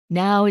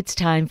Now it's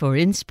time for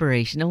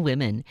Inspirational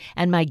Women,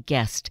 and my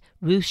guest,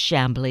 Ruth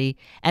Chamblee,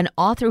 an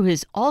author who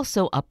is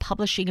also a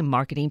publishing and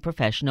marketing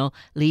professional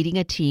leading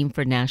a team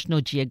for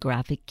National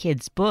Geographic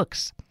Kids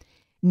Books.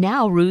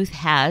 Now Ruth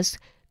has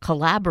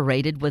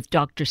collaborated with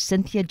Dr.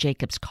 Cynthia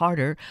Jacobs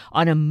Carter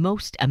on a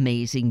most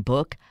amazing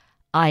book,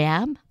 I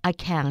Am, I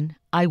Can,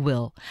 I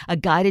Will, a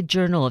guided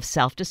journal of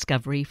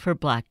self-discovery for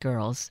Black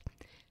girls.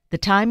 The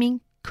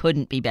timing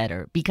couldn't be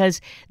better because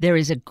there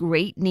is a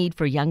great need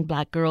for young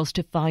Black girls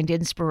to find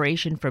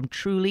inspiration from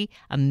truly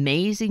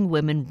amazing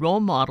women role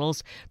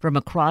models from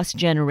across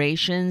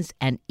generations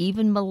and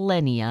even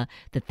millennia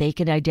that they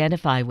can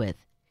identify with.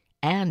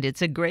 And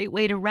it's a great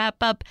way to wrap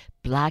up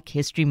Black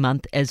History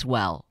Month as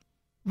well.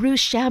 Ruth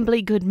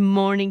Chamblee, good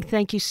morning.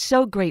 Thank you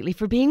so greatly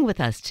for being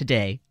with us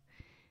today.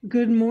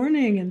 Good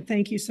morning, and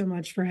thank you so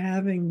much for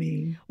having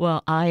me.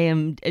 Well, I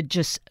am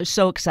just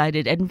so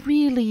excited and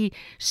really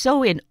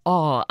so in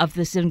awe of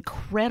this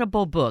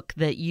incredible book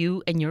that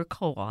you and your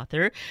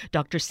co-author,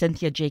 Dr.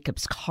 Cynthia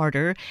Jacobs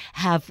Carter,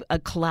 have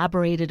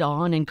collaborated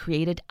on and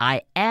created.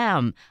 I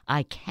Am,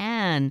 I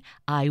Can,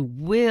 I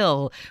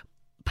Will.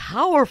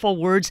 Powerful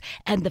words,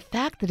 and the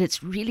fact that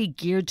it's really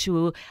geared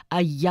to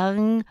a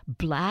young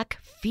Black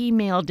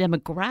female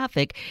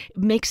demographic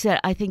makes it,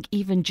 I think,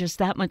 even just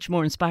that much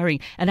more inspiring.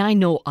 And I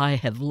know I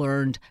have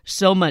learned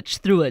so much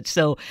through it.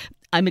 So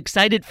I'm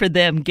excited for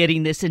them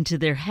getting this into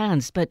their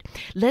hands. But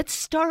let's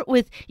start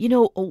with,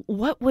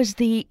 what was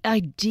the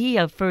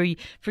idea for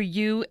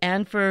you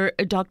and for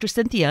Dr.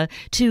 Cynthia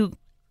to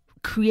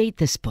create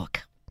this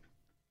book?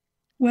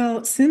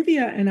 Well,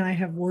 Cynthia and I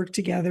have worked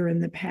together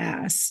in the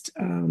past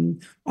on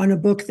a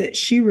book that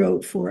she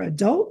wrote for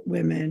adult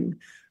women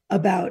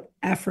about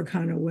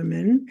Africana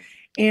women.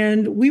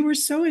 And we were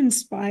so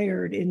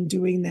inspired in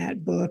doing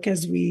that book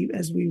as we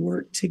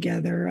worked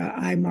together.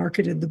 I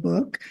marketed the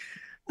book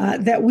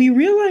that we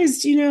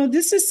realized,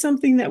 this is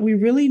something that we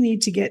really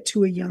need to get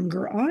to a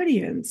younger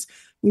audience.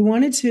 We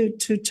wanted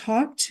to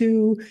talk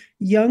to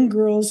young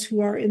girls who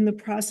are in the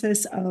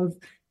process of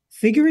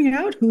figuring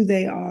out who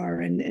they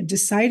are and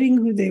deciding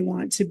who they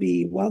want to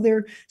be while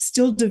they're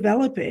still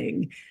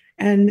developing.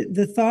 And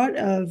the thought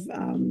of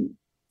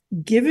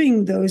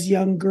giving those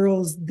young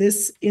girls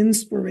this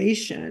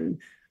inspiration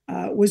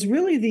was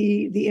really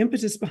the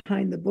impetus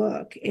behind the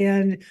book.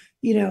 And,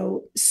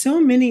 so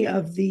many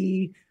of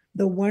the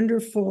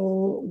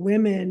wonderful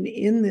women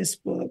in this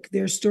book,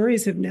 their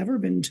stories have never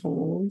been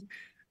told.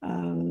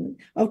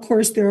 Of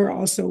course, there are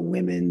also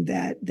women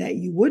that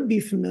you would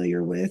be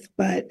familiar with,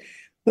 but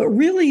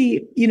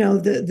really,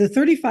 the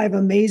 35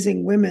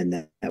 amazing women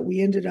that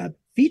we ended up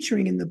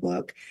featuring in the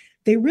book,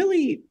 they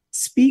really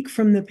speak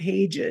from the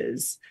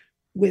pages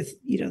with,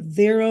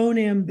 their own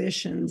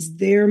ambitions,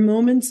 their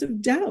moments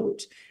of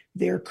doubt,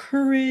 their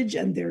courage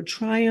and their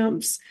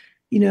triumphs.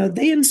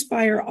 They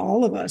inspire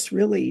all of us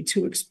really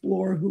to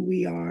explore who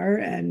we are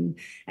and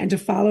to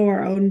follow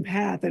our own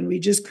path. And we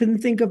just couldn't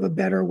think of a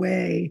better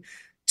way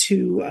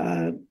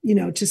to,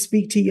 to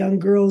speak to young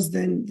girls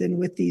than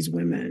with these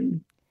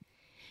women.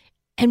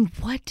 And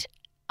what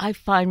I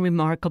find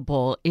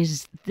remarkable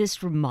is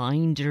this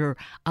reminder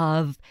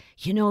of,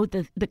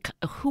 the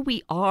who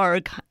we are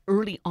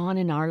early on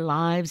in our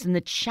lives and the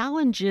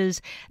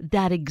challenges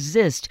that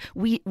exist.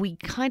 We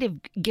kind of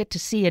get to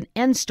see an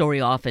end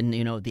story often,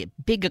 the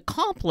big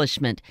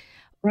accomplishment.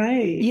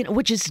 Right.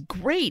 Which is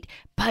great,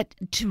 but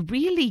to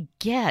really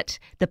get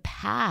the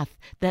path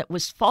that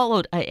was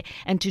followed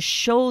and to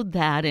show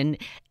that and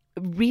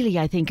really,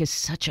 I think, is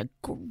such a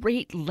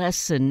great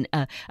lesson,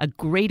 a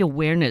great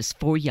awareness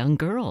for young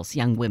girls,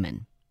 young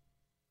women.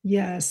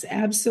 Yes,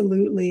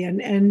 absolutely.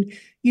 And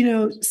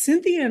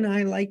Cynthia and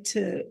I like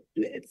to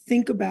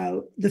think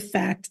about the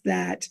fact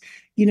that,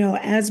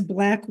 as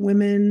Black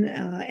women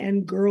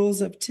and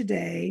girls of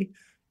today,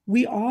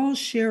 we all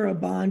share a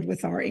bond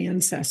with our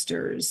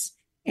ancestors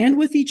and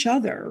with each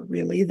other,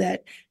 really,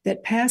 that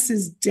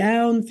passes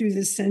down through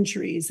the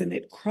centuries, and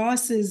it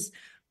crosses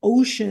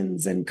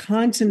oceans and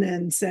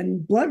continents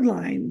and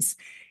bloodlines.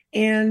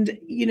 And,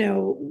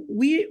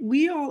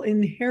 we all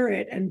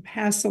inherit and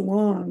pass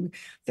along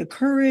the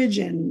courage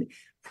and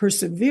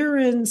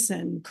perseverance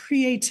and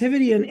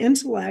creativity and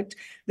intellect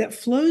that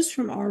flows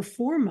from our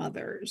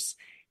foremothers.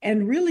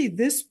 And really,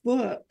 this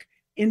book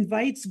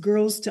invites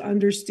girls to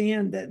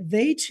understand that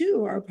they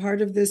too are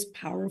part of this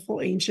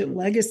powerful ancient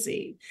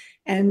legacy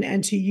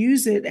and to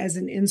use it as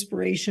an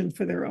inspiration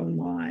for their own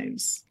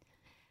lives.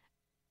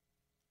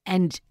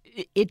 And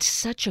it's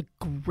such a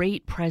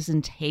great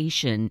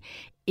presentation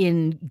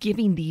in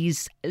giving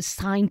these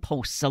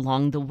signposts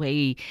along the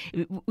way,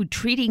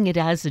 treating it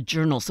as a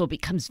journal. So it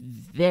becomes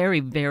very,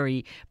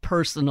 very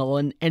personal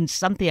and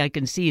something I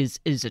can see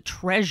is a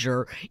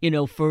treasure,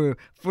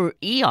 for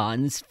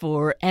eons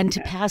and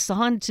to pass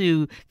on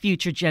to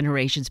future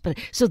generations. But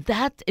so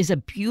that is a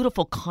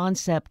beautiful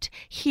concept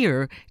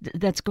here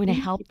that's going to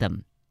help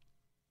them.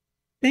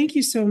 Thank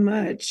you so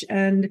much.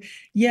 And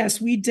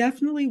yes, we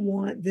definitely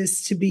want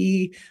this to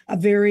be a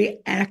very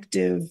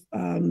active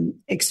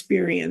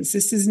experience.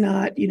 This is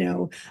not,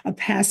 a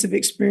passive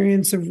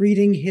experience of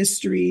reading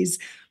histories.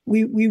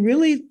 we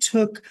really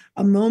took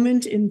a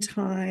moment in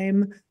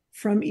time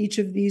from each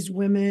of these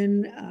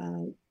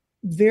women.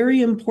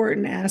 Very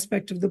important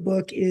aspect of the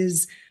book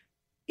is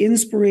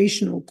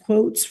inspirational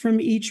quotes from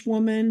each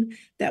woman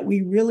that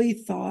we really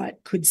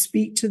thought could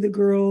speak to the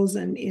girls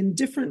and in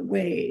different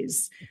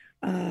ways.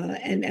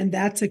 And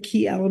that's a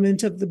key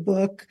element of the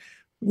book.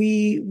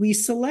 We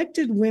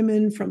selected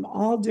women from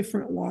all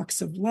different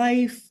walks of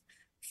life,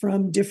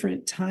 from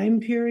different time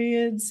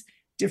periods,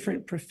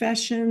 different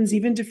professions,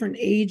 even different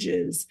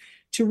ages,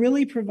 to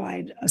really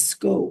provide a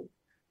scope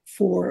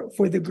for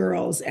the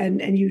girls.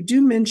 And you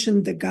do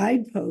mention the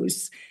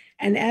guideposts.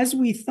 And as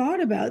we thought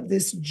about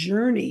this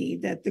journey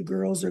that the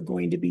girls are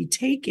going to be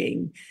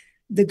taking,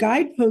 the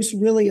guideposts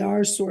really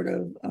are sort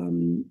of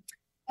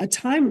a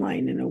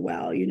timeline in a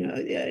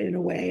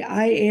way.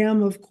 I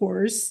Am, of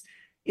course,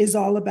 is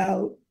all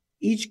about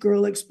each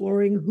girl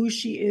exploring who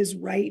she is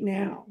right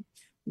now.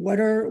 What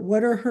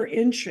are her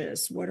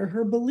interests? What are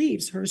her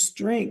beliefs, her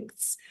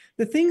strengths,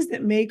 the things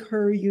that make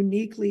her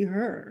uniquely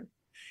her?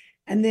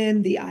 And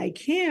then the I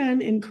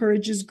Can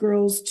encourages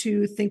girls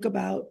to think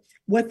about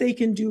what they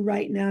can do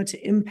right now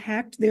to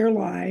impact their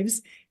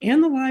lives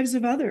and the lives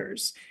of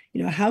others.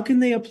 How can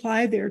they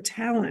apply their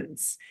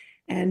talents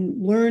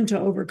and learn to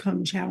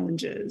overcome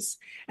challenges?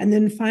 And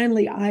then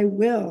finally, I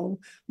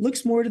Will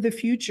looks more to the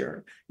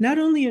future, not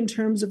only in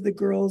terms of the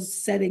girls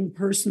setting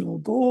personal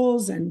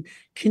goals and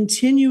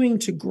continuing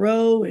to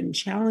grow and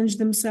challenge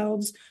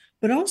themselves,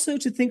 but also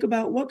to think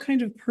about what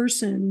kind of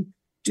person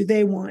do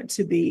they want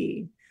to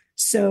be.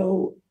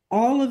 So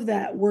all of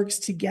that works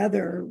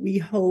together, we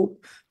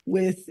hope,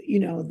 with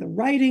the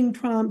writing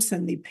prompts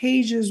and the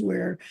pages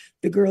where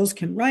the girls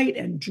can write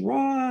and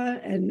draw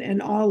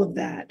and all of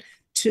that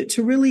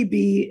to really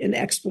be an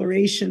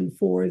exploration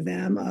for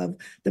them of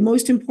the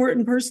most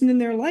important person in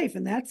their life,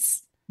 and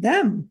that's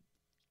them.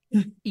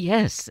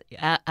 Yes,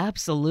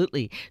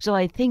 absolutely. So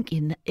I think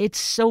it's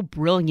so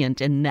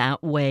brilliant in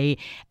that way.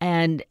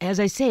 And as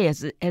I say,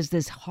 as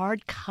this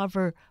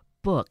hardcover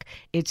book,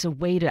 it's a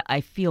way to,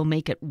 I feel,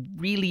 make it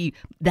really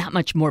that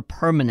much more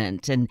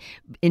permanent, and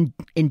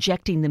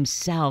injecting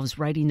themselves,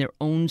 writing their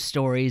own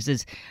stories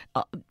is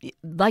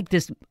like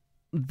this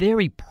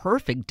very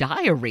perfect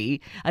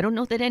diary. I don't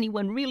know that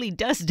anyone really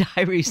does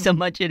diaries so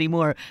much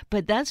anymore,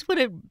 but that's what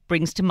it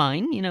brings to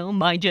mind,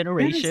 my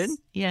generation.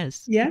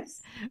 Yes.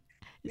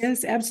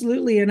 Yes,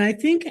 absolutely. And I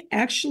think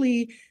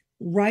actually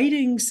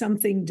writing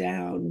something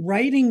down,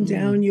 writing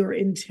down your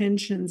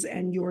intentions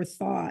and your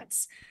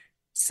thoughts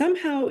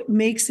somehow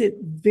makes it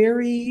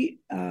very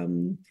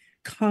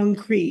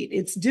concrete.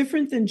 It's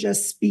different than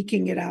just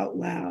speaking it out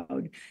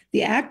loud.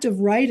 The act of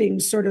writing,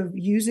 sort of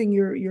using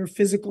your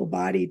physical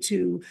body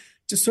to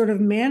sort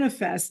of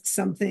manifest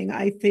something,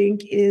 I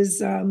think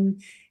is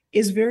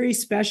very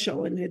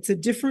special, and it's a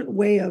different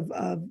way of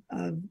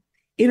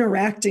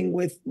interacting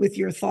with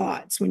your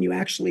thoughts when you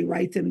actually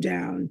write them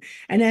down.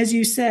 And as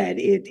you said,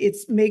 it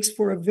makes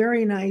for a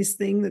very nice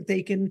thing that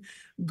they can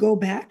go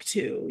back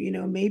to.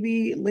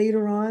 Maybe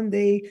later on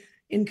they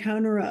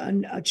encounter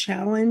a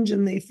challenge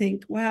and they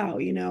think, wow,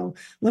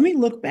 let me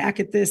look back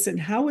at this, and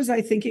how was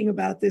I thinking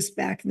about this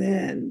back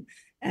then?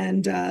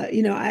 And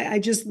I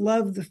just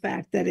love the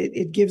fact that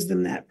it gives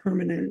them that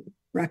permanent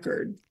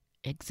record.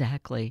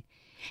 Exactly.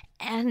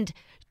 And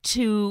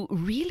to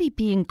really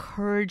be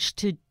encouraged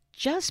to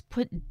just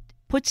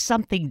put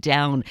something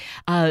down.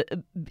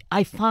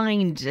 I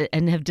find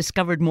and have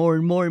discovered more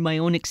and more in my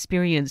own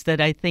experience that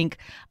I think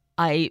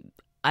I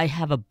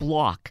have a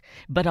block,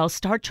 but I'll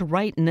start to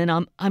write, and then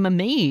I'm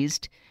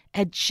amazed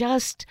at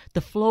just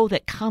the flow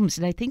that comes.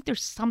 And I think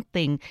there's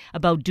something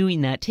about doing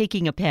that,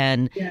 taking a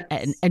pen.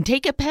 Yes. and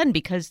take a pen,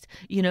 because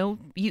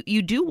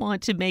you do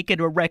want to make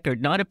it a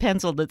record, not a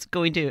pencil that's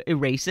going to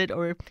erase it,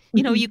 or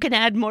you can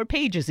add more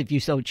pages if you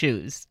so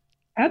choose.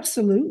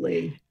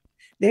 Absolutely.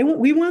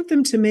 We want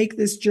them to make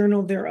this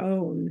journal their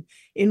own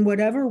in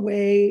whatever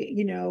way,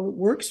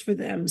 works for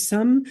them.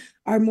 Some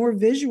are more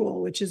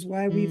visual, which is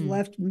why we've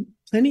left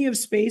plenty of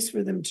space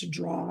for them to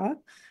draw.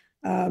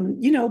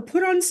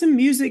 Put on some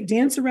music,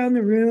 dance around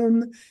the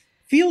room,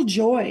 feel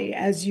joy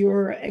as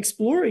you're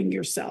exploring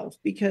yourself,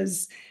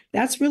 because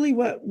that's really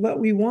what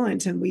we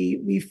want. And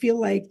we feel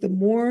like the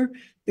more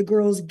the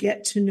girls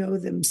get to know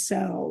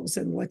themselves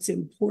and what's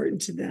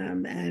important to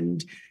them,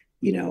 and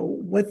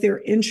what their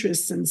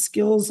interests and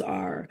skills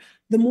are,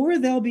 the more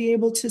they'll be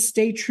able to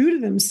stay true to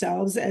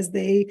themselves as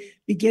they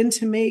begin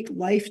to make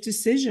life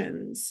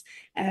decisions.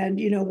 And,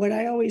 what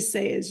I always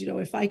say is,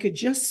 if I could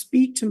just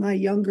speak to my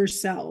younger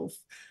self,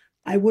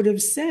 I would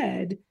have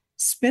said,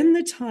 spend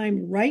the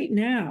time right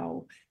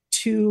now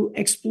to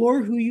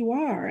explore who you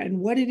are and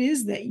what it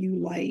is that you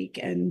like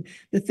and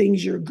the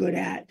things you're good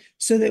at,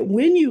 so that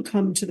when you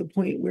come to the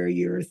point where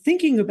you're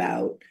thinking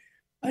about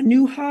a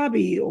new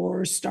hobby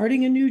or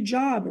starting a new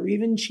job or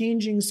even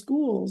changing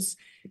schools,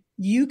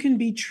 you can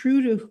be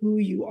true to who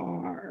you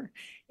are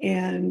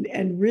and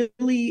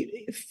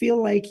really feel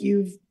like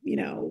you've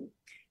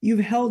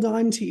held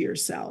on to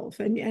yourself,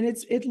 and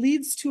it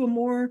leads to a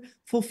more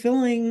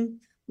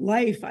fulfilling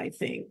life, I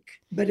think.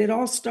 But it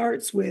all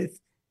starts with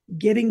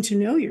getting to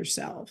know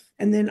yourself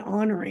and then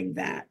honoring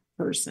that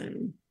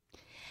person.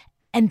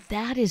 And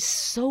that is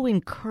so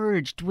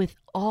encouraged with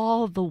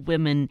all the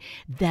women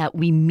that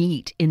we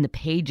meet in the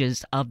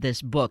pages of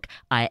this book.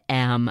 I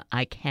am,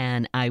 I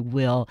can, I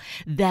will.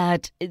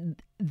 That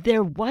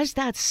there was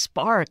that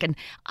spark. And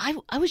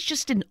I was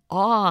just in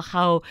awe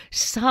how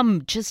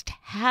some just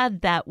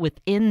had that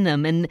within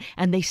them and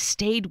they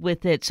stayed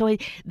with it. So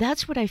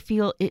that's what I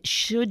feel it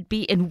should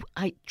be. And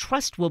I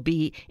trust will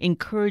be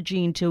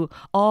encouraging to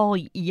all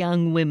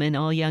young women,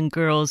 all young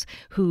girls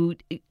who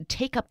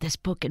take up this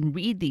book and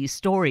read these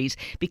stories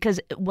because,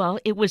 well,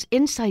 it was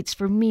insights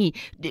for me.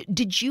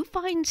 Did you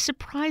find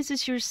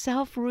surprises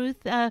yourself,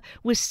 Ruth,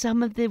 with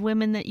some of the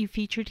women that you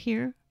featured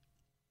here?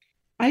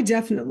 I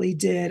definitely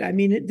did. I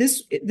mean,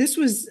 this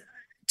was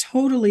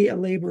totally a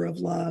labor of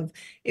love.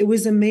 It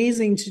was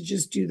amazing to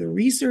just do the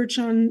research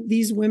on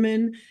these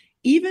women,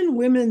 even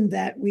women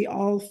that we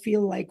all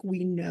feel like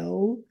we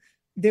know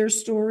their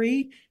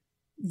story.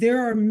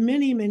 There are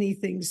many, many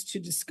things to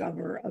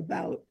discover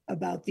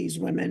about these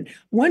women.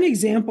 One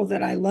example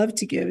that I love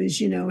to give is,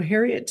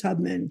 Harriet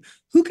Tubman.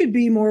 Who could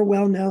be more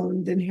well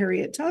known than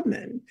Harriet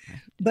Tubman?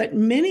 But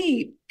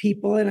many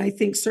people, and I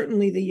think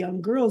certainly the young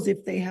girls,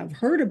 if they have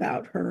heard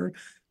about her,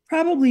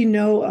 probably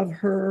know of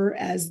her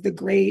as the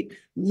great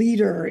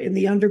leader in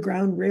the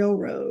Underground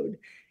Railroad.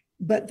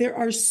 But there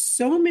are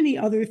so many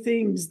other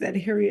things that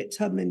Harriet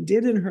Tubman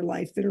did in her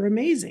life that are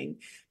amazing.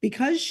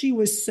 Because she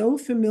was so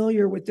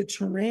familiar with the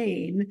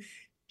terrain,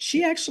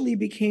 she actually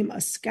became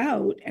a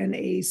scout and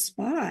a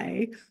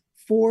spy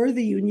for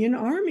the Union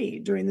Army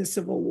during the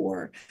Civil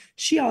War.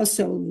 She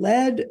also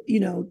led,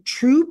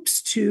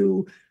 troops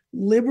to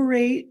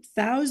liberate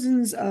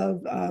thousands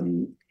of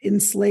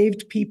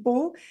enslaved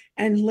people.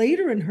 And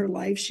later in her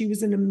life, she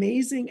was an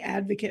amazing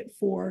advocate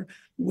for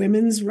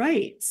women's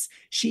rights.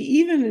 She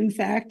even, in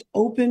fact,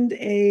 opened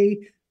a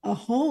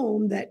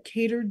home that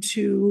catered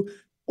to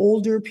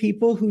older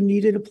people who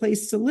needed a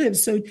place to live.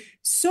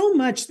 So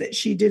much that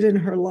she did in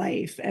her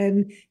life.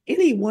 And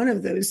any one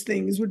of those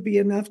things would be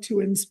enough to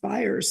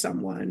inspire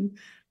someone.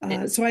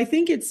 So I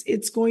think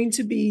it's going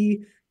to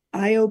be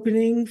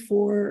eye-opening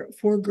for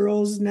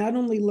girls, not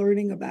only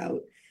learning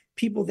about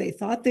people they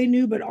thought they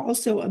knew, but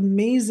also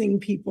amazing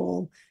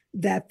people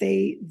that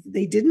they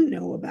didn't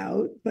know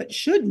about, but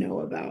should know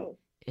about.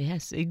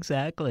 Yes,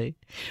 exactly.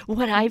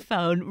 What I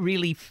found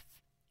really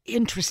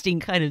interesting,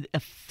 kind of a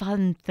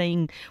fun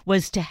thing,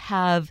 was to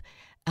have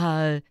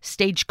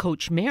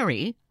Stagecoach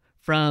Mary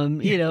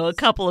from, a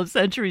couple of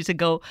centuries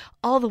ago,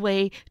 all the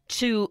way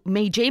to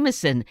Mae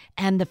Jemison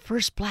and the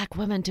first Black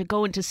woman to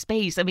go into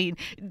space. I mean,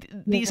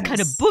 these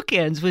kind of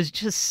bookends was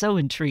just so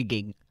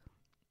intriguing.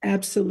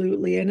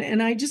 Absolutely.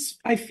 And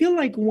I feel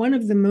like one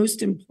of the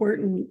most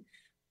important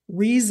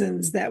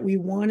reasons that we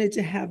wanted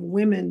to have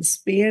women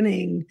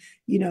spanning,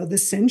 the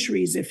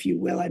centuries, if you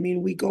will. I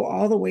mean, we go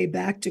all the way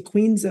back to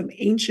queens of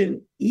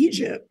ancient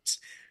Egypt,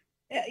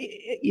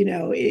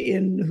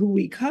 in who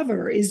we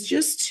cover, is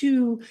just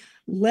to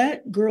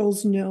let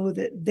girls know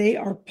that they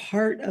are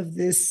part of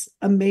this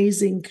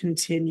amazing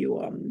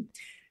continuum,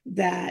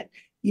 that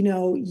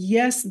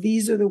yes,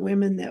 these are the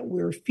women that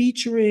we're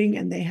featuring,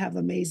 and they have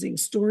amazing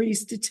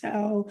stories to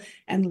tell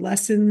and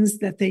lessons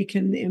that they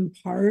can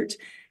impart,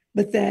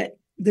 but that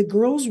the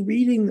girls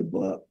reading the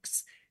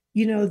books,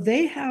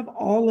 they have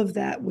all of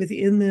that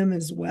within them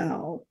as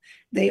well.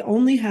 They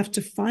only have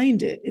to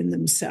find it in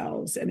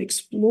themselves and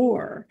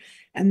explore.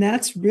 And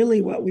that's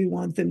really what we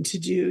want them to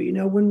do.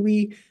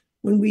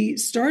 When we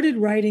started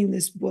writing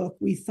this book,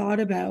 we thought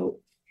about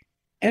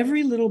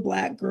every little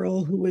Black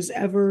girl who was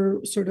ever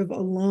sort of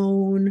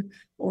alone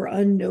or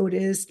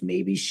unnoticed.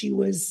 Maybe she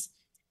was,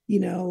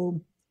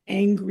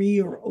 angry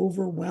or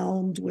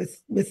overwhelmed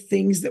with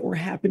things that were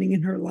happening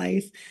in her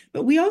life.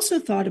 But we also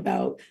thought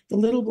about the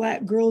little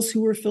Black girls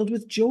who were filled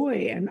with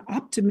joy and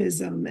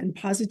optimism and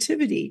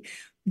positivity.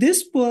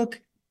 This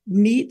book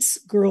meets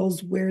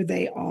girls where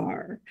they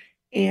are.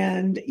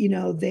 And,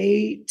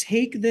 they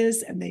take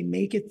this and they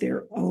make it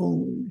their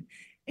own.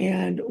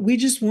 And we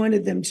just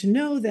wanted them to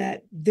know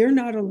that they're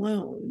not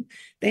alone.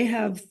 They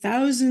have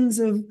thousands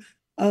of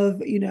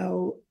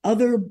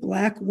other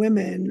Black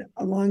women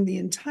along the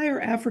entire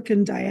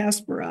African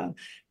diaspora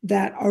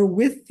that are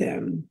with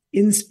them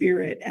in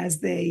spirit as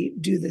they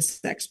do this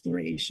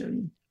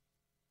exploration.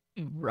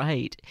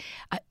 Right.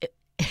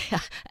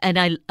 And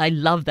I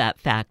love that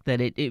fact that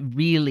it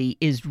really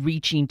is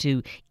reaching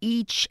to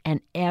each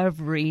and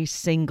every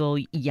single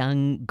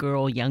young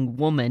girl, young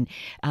woman,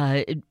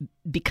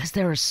 because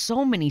there are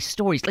so many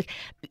stories. Like,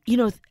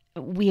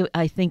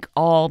 I think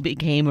all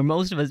became, or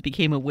most of us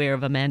became aware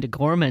of Amanda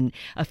Gorman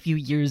a few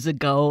years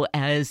ago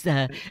as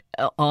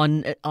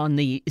on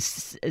the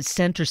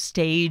center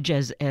stage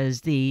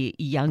as the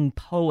young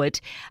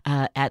poet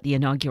at the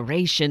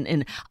inauguration,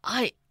 and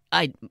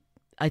I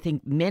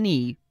think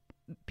many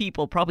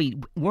people probably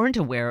weren't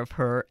aware of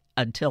her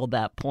until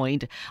that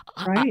point.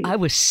 I Right.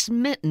 was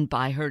smitten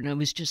by her, and I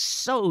was just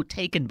so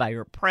taken by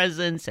her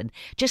presence and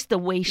just the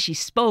way she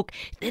spoke.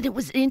 And it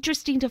was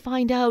interesting to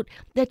find out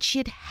that she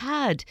had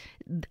had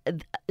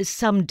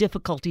some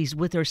difficulties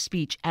with her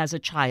speech as a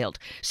child.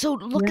 So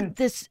look Yeah. at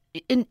this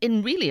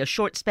in really a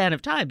short span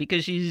of time,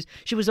 because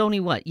she was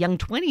only what, young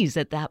 20s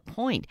at that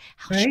point.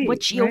 Right.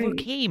 What she Right.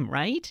 overcame,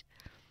 right?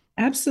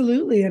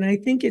 Absolutely. And I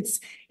think it's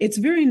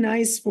very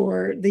nice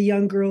for the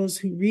young girls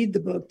who read the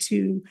book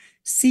to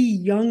see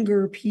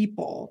younger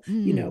people,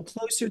 Mm.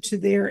 closer to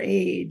their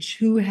age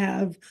who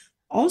have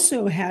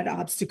also had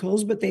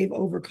obstacles, but they've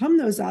overcome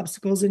those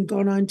obstacles and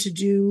gone on to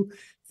do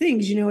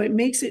things. It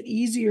makes it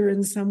easier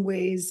in some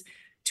ways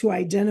to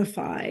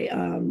identify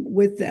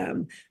with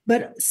them.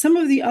 But some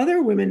of the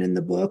other women in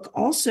the book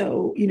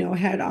also,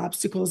 had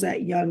obstacles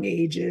at young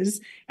ages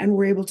and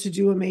were able to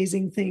do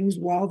amazing things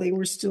while they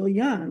were still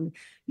young.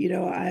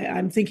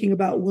 I'm thinking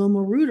about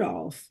Wilma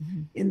Rudolph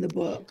Mhm. in the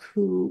book,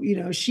 who,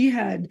 she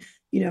had,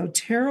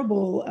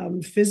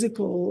 terrible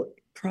physical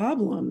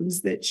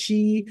problems that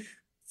she,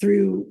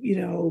 through,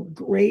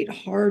 great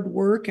hard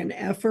work and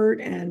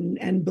effort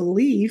and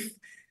belief,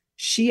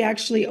 she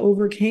actually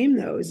overcame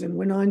those and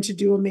went on to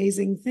do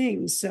amazing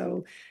things.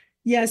 So,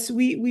 yes,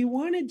 we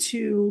wanted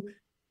to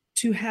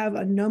have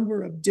a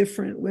number of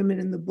different women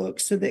in the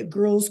book so that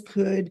girls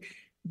could,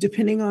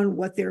 depending on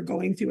what they're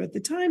going through at the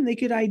time, they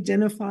could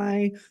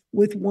identify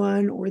with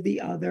one or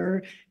the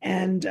other,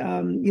 and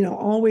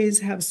always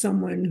have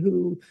someone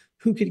who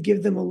could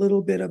give them a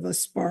little bit of a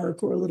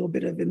spark or a little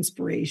bit of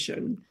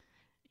inspiration.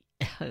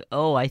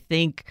 Oh, I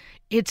think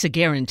it's a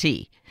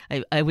guarantee.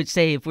 I would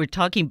say if we're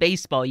talking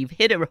baseball, you've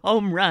hit a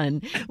home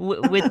run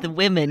with the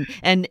women.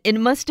 And it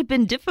must have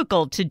been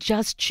difficult to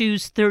just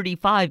choose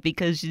 35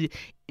 because,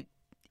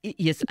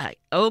 yes,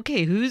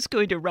 okay, who's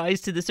going to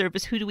rise to the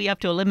surface? Who do we have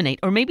to eliminate?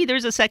 Or maybe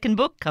there's a second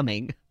book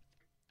coming.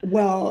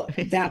 Well,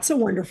 that's a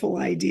wonderful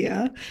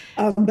idea.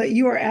 But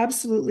you are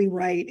absolutely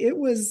right. It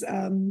was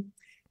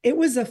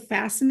a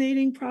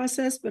fascinating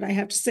process, but I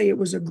have to say it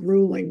was a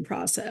grueling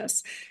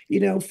process.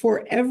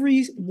 For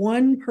every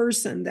one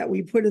person that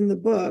we put in the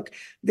book,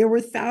 there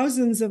were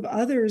thousands of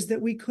others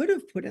that we could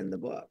have put in the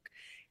book.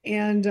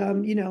 And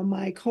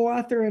my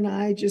co-author and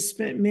I just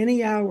spent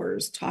many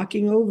hours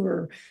talking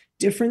over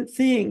different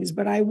things.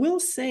 But I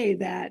will say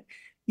that,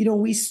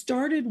 we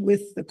started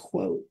with the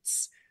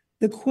quotes.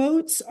 The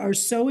quotes are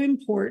so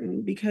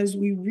important because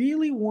we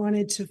really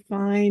wanted to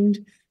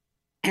find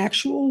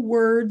actual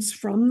words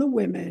from the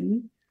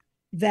women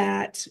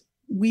that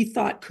we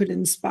thought could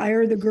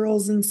inspire the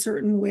girls in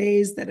certain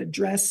ways, that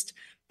addressed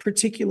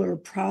particular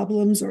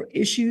problems or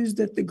issues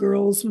that the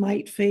girls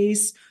might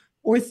face,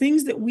 or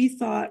things that we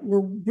thought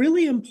were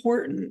really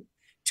important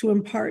to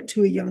impart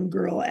to a young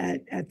girl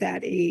at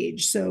that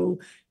age. So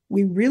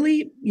we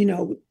really,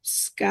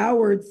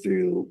 scoured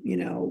through,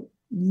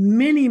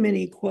 many,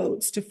 many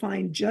quotes to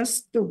find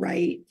just the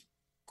right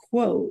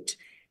quote.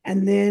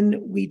 And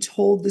then we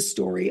told the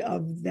story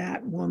of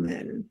that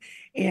woman.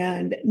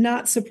 And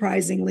not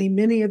surprisingly,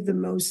 many of the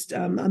most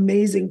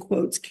amazing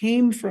quotes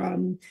came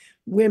from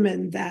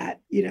women that,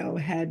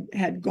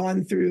 had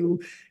gone through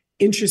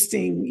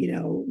interesting,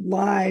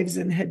 lives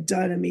and had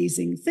done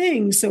amazing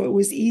things. So it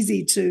was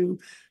easy to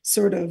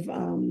sort of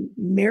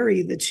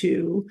marry the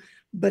two.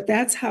 But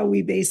that's how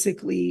we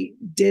basically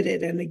did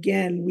it. And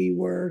again, we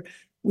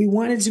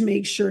wanted to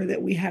make sure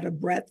that we had a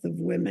breadth of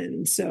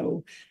women.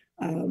 So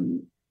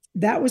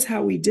that was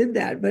how we did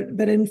that.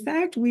 But in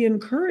fact, we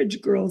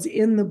encourage girls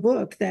in the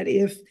book that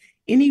if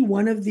any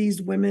one of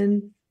these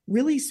women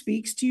really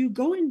speaks to you,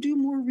 go and do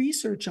more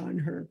research on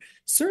her.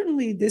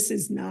 Certainly, this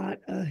is not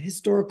a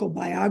historical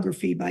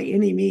biography by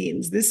any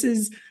means. This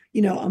is,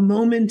 a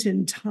moment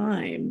in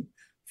time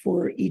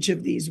for each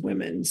of these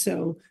women.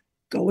 So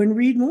go and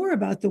read more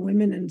about the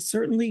women, and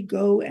certainly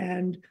go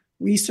and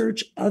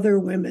research other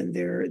women.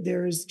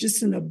 There's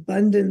just an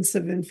abundance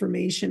of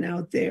information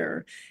out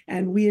there.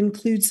 And we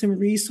include some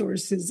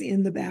resources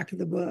in the back of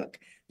the book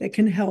that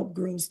can help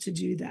girls to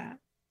do that.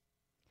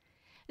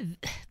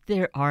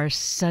 There are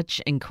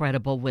such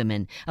incredible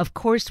women. Of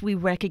course, we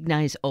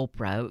recognize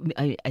Oprah.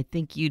 I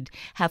think you'd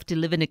have to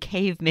live in a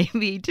cave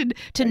maybe to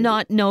Right.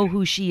 not know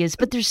who she is,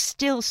 but there's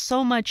still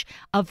so much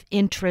of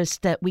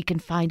interest that we can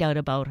find out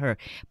about her.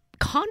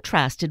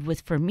 Contrasted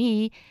with, for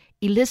me,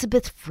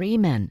 Elizabeth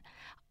Freeman.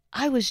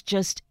 I was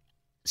just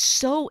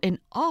so in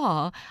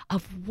awe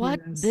of what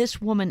Yes.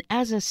 this woman,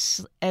 as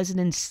an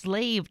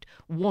enslaved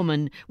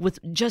woman with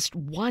just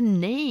one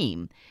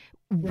name,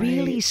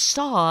 really Right.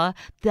 saw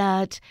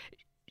that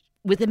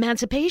with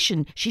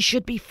emancipation she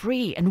should be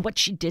free, and what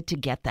she did to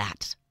get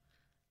that.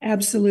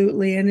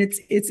 Absolutely. And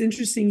it's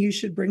interesting you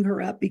should bring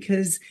her up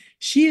because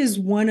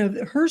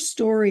her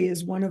story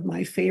is one of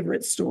my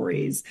favorite Mm.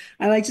 stories.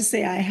 I like to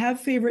say I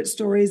have favorite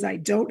stories. I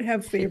don't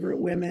have favorite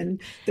women.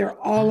 They're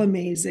all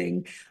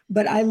amazing.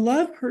 But I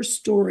love her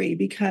story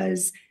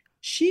because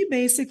she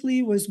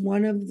basically was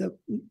one of the,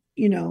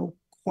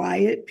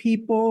 quiet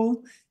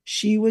people.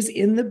 She was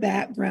in the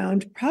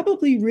background,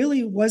 probably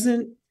really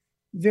wasn't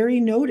very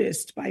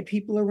noticed by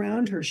people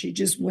around her. She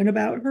just went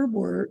about her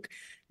work,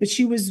 but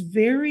she was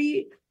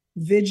very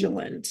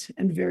vigilant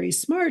and very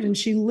smart, and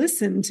she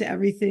listened to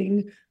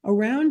everything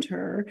around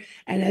her.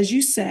 And as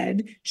you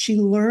said, she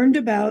learned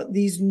about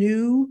these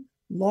new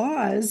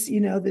laws,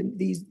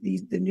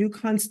 the new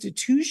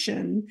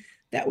constitution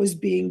that was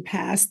being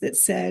passed that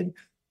said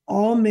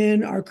all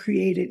men are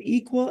created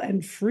equal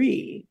and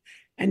free.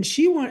 And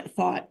she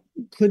thought,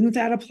 couldn't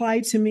that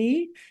apply to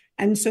me?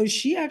 And so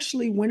she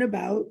actually went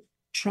about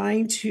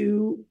trying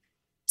to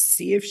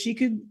see if she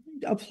could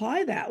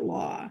apply that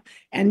law.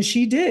 And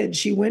she did.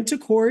 She went to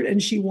court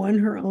and she won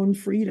her own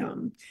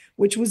freedom,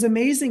 which was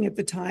amazing at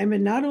the time,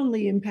 and not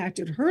only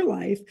impacted her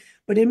life,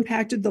 but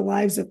impacted the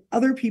lives of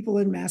other people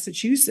in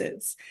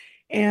Massachusetts.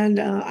 And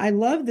I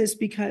love this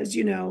because,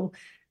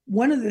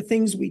 one of the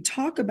things we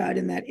talk about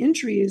in that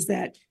entry is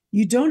that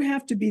you don't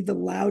have to be the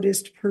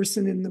loudest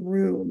person in the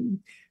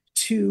room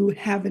to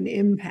have an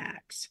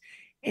impact.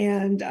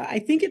 And I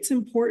think it's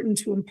important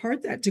to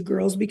impart that to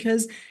girls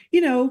because,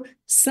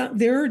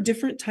 there are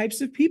different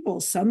types of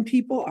people. Some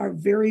people are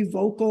very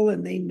vocal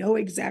and they know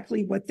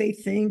exactly what they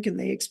think and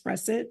they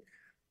express it.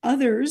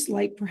 Others,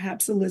 like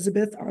perhaps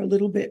Elizabeth, are a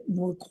little bit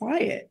more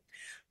quiet,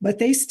 but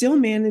they still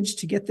manage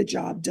to get the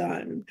job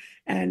done.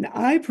 And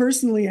I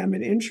personally am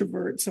an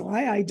introvert, so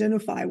I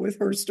identify with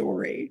her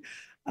story.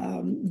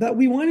 But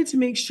we wanted to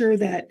make sure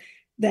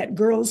that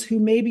girls who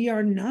maybe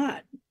are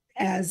not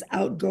as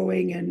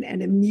outgoing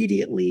and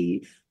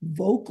immediately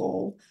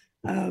vocal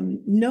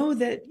know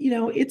that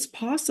it's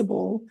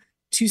possible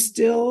to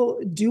still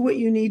do what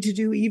you need to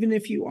do even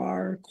if you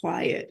are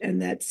quiet,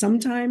 and that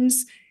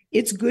sometimes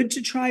it's good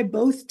to try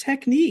both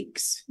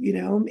techniques.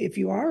 If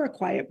you are a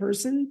quiet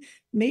person,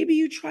 maybe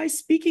you try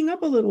speaking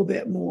up a little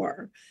bit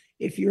more.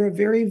 If you're a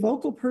very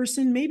vocal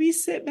person, maybe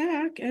sit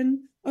back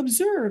and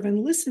observe and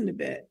listen a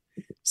bit.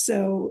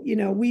 So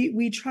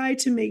we try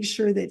to make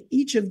sure that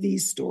each of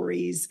these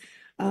stories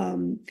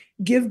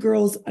give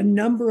girls a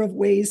number of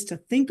ways to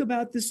think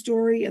about the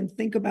story and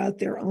think about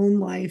their own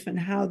life and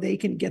how they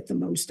can get the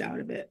most out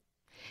of it.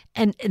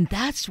 And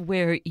that's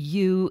where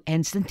you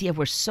and Cynthia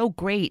were so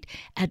great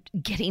at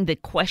getting the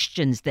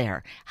questions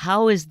there.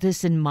 How is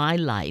this in my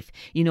life?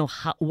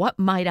 What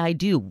might I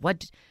do?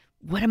 What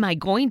am I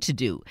going to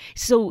do?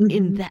 So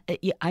in that,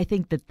 I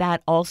think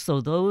that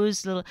also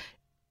those little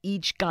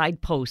each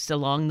guidepost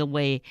along the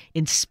way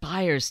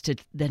inspires to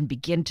then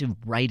begin to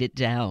write it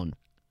down.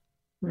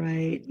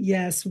 Right.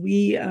 Yes,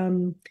 we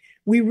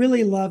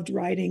really loved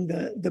writing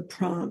the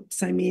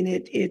prompts. I mean,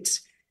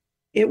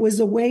 it was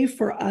a way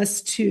for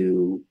us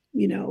to,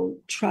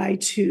 try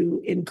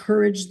to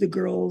encourage the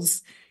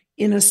girls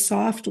in a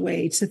soft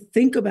way to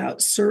think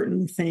about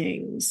certain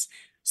things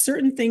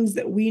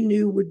that we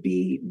knew would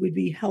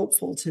be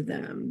helpful to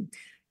them.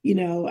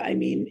 I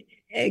mean,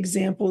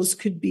 examples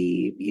could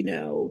be,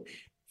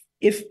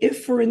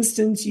 if for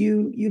instance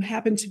you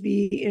happen to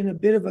be in a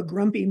bit of a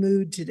grumpy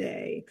mood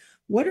today,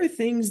 what are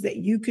things that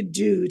you could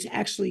do to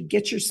actually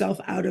get yourself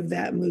out of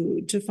that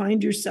mood, to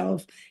find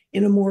yourself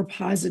in a more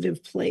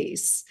positive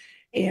place?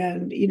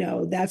 And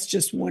that's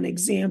just one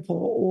example.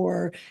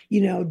 Or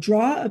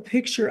draw a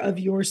picture of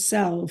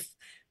yourself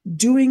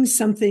doing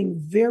something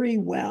very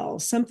well,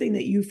 something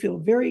that you feel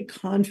very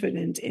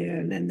confident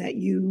in and that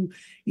you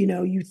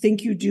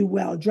think you do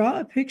well.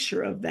 Draw a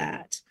picture of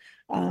that.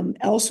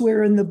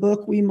 Elsewhere in the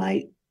book, we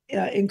might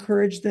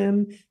encourage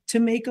them to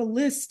make a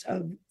list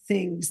of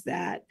things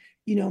that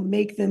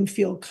make them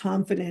feel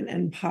confident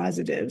and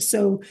positive.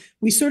 So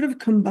we sort of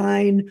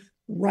combine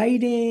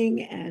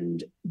writing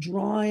and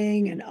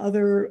drawing and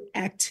other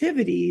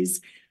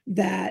activities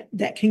that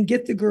can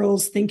get the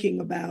girls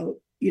thinking about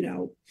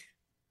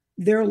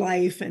their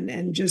life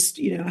and just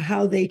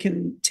how they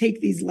can take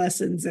these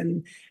lessons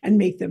and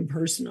make them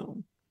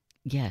personal.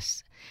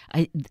 Yes.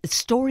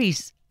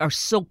 Stories are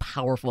so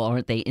powerful,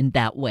 aren't they, in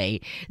that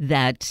way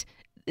that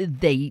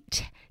they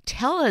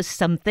tell us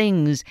some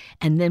things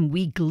and then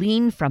we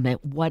glean from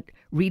it what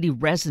really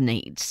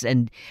resonates.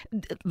 And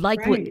like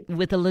Right.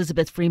 with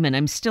Elizabeth Freeman,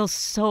 I'm still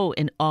so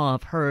in awe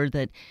of her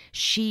that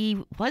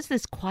she was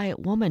this quiet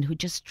woman who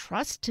just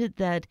trusted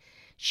that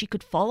she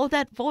could follow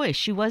that voice.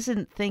 She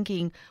wasn't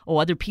thinking, oh,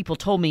 other people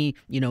told me,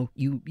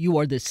 you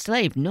are this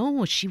slave.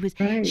 No, she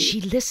Right.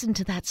 listened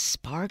to that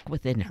spark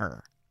within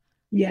her.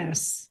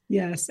 Yes,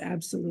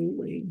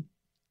 absolutely.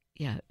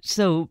 Yeah.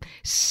 So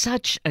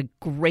such a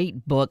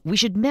great book. We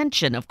should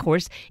mention, of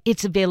course,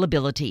 its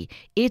availability.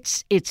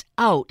 It's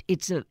out.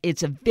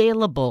 It's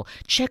available.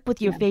 Check with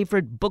your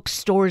favorite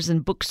bookstores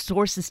and book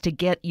sources to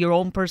get your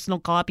own personal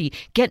copy.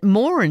 Get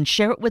more and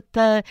share it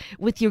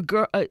with your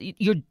girl,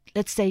 your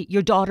let's say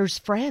your daughter's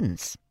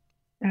friends.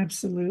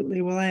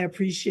 Absolutely. Well, I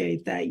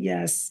appreciate that.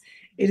 Yes,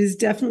 it is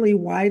definitely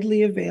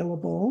widely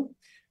available.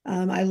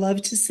 I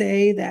love to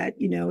say that,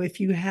 if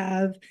you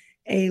have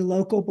a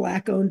local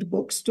Black-owned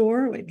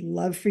bookstore, I'd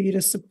love for you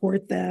to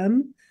support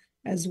them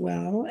as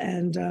well.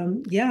 And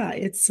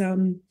it's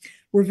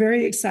we're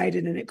very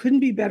excited, and it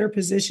couldn't be better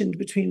positioned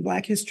between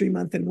Black History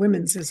Month and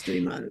Women's History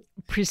Month.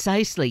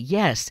 Precisely,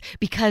 yes,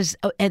 because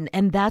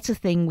and that's a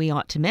thing we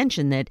ought to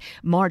mention, that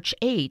March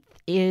 8th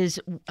is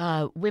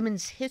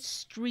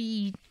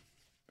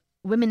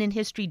Women in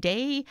History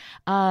Day.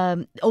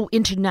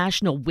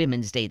 International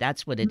Women's Day.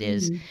 That's what it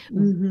is,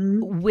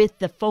 with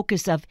the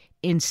focus of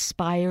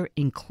inspire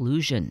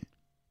inclusion.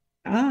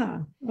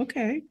 Ah,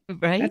 okay.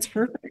 Right? That's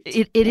perfect.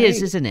 It right.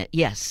 is, isn't it?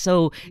 Yes.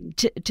 So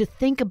to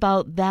think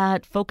about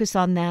that, focus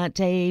on that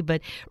day,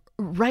 but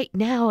right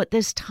now at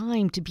this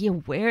time to be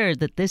aware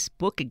that this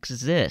book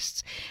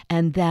exists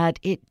and that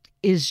it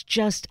is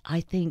just, I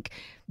think,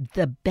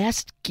 the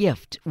best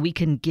gift we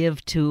can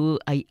give to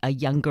a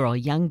young girl, a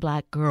young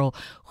Black girl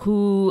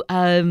who,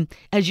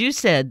 as you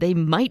said, they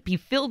might be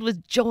filled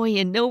with joy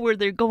and know where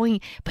they're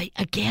going, but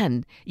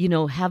again,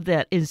 have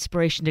that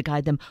inspiration to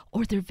guide them,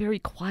 or they're very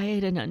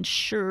quiet and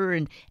unsure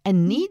and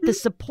need the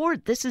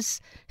support. This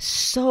is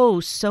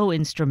so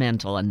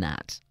instrumental in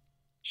that.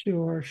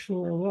 Sure.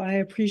 Well, I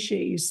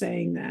appreciate you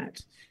saying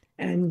that.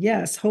 And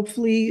yes,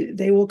 hopefully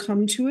they will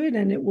come to it,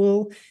 and it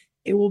will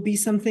be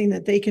something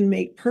that they can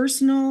make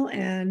personal,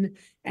 and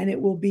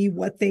it will be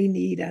what they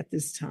need at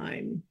this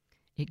time.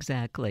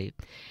 Exactly.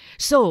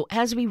 So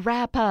as we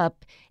wrap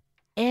up,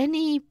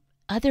 any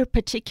other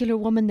particular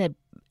woman that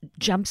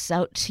jumps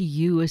out to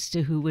you as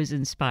to who was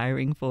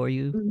inspiring for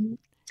you? Mm-hmm.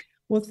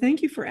 Well,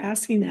 thank you for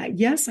asking that.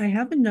 Yes, I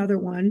have another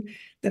one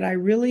that I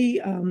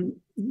really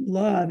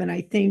love, and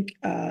I think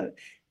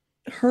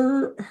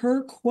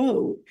her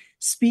quote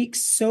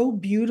speaks so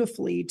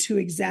beautifully to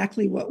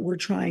exactly what we're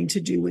trying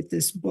to do with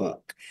this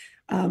book.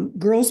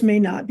 Girls may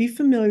not be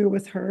familiar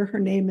with her. Her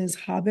name is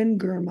Haben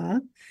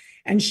Girma,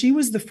 and she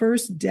was the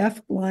first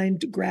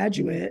deaf-blind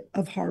graduate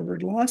of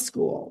Harvard Law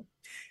School,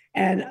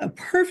 and a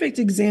perfect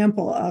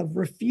example of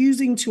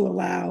refusing to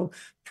allow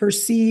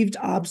perceived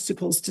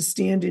obstacles to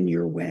stand in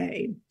your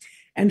way.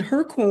 And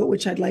her quote,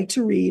 which I'd like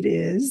to read,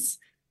 is,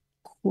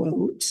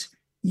 quote,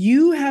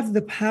 "You have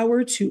the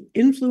power to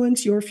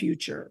influence your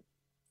future.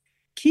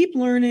 Keep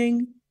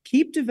learning,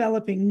 keep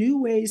developing new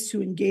ways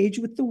to engage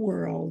with the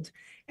world,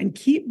 and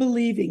keep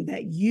believing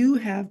that you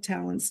have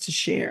talents to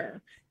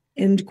share,"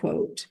 end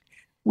quote,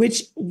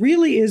 which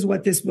really is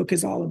what this book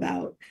is all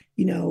about.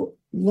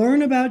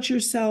 Learn about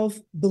yourself,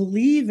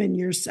 believe in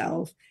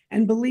yourself,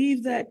 and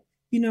believe that,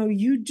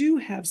 you do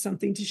have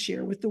something to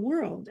share with the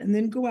world, and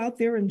then go out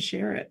there and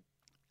share it.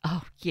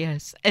 Oh,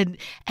 yes. And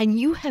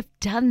you have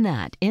done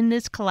that in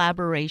this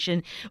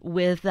collaboration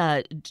with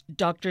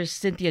Dr.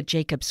 Cynthia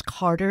Jacobs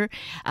Carter,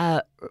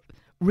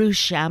 Ruth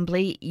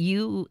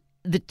Chamblee.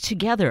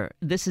 Together,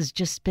 this has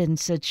just been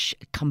such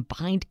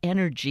combined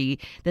energy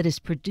that has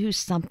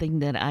produced something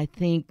that I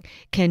think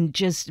can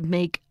just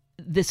make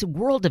this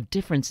world of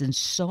difference in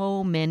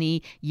so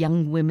many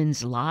young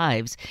women's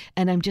lives.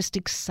 And I'm just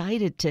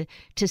excited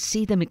to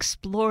see them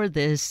explore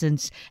this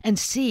and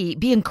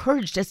be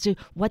encouraged as to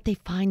what they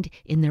find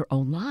in their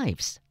own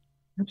lives.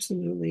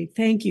 Absolutely.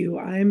 Thank you.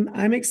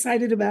 I'm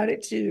excited about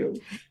it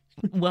too.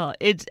 Well,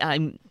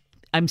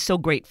 I'm so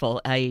grateful.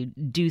 I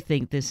do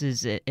think this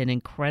is an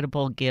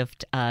incredible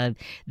gift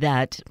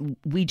that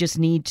we just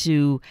need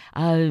to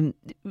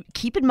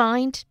keep in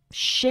mind,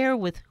 share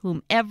with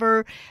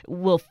whomever.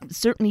 We'll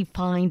certainly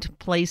find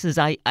places.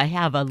 I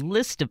have a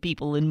list of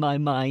people in my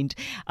mind,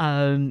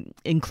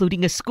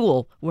 including a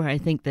school, where I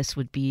think this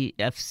would be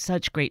of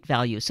such great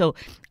value. So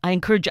I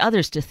encourage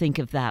others to think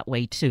of that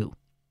way too.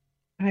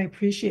 I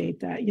appreciate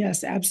that.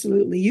 Yes,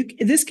 absolutely.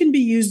 This can be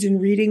used in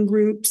reading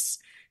groups,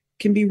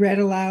 can be read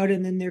aloud,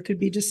 and then there could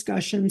be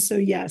discussion. So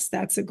yes,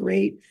 that's a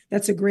great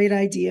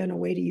idea and a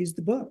way to use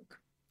the book.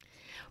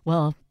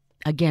 Well,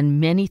 again,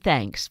 many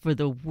thanks for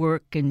the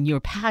work and your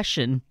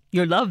passion,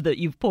 your love that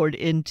you've poured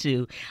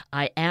into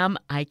I Am,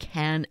 I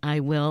Can, I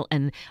Will.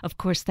 And of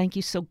course, thank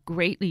you so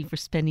greatly for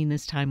spending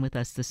this time with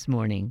us this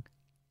morning.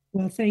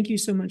 Well, thank you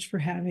so much for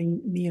having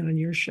me on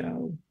your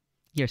show.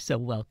 You're so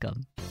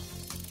welcome.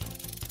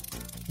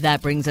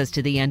 That brings us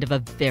to the end of a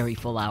very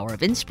full hour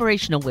of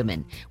Inspirational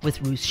Women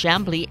with Ruth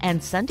Chamblee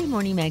and Sunday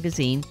Morning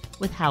Magazine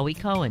with Howie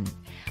Cohen.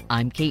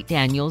 I'm Kate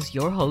Daniels,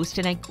 your host,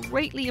 and I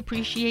greatly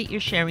appreciate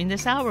your sharing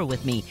this hour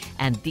with me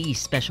and these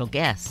special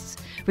guests.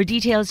 For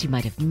details you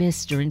might have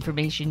missed or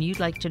information you'd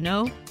like to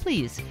know,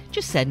 please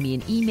just send me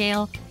an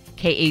email,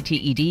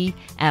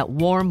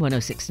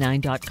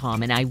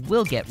 kated@warm1069.com, and I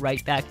will get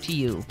right back to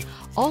you.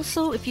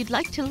 Also, if you'd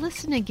like to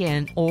listen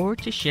again or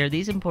to share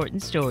these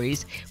important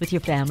stories with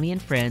your family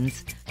and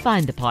friends,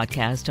 find the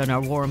podcast on our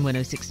Warm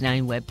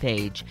 1069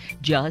 webpage.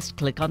 Just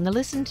click on the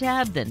Listen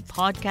tab, then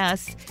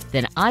Podcasts,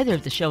 then either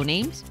of the show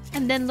names,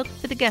 and then look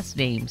for the guest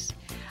names.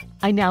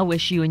 I now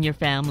wish you and your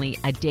family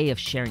a day of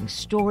sharing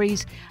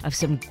stories of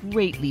some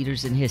great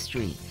leaders in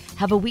history.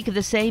 Have a week of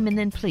the same, and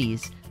then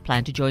please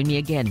plan to join me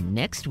again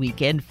next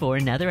weekend for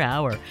another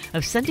hour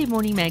of Sunday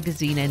Morning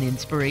Magazine and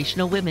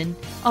Inspirational Women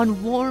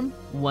on Warm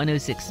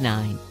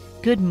 1069.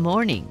 Good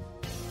morning.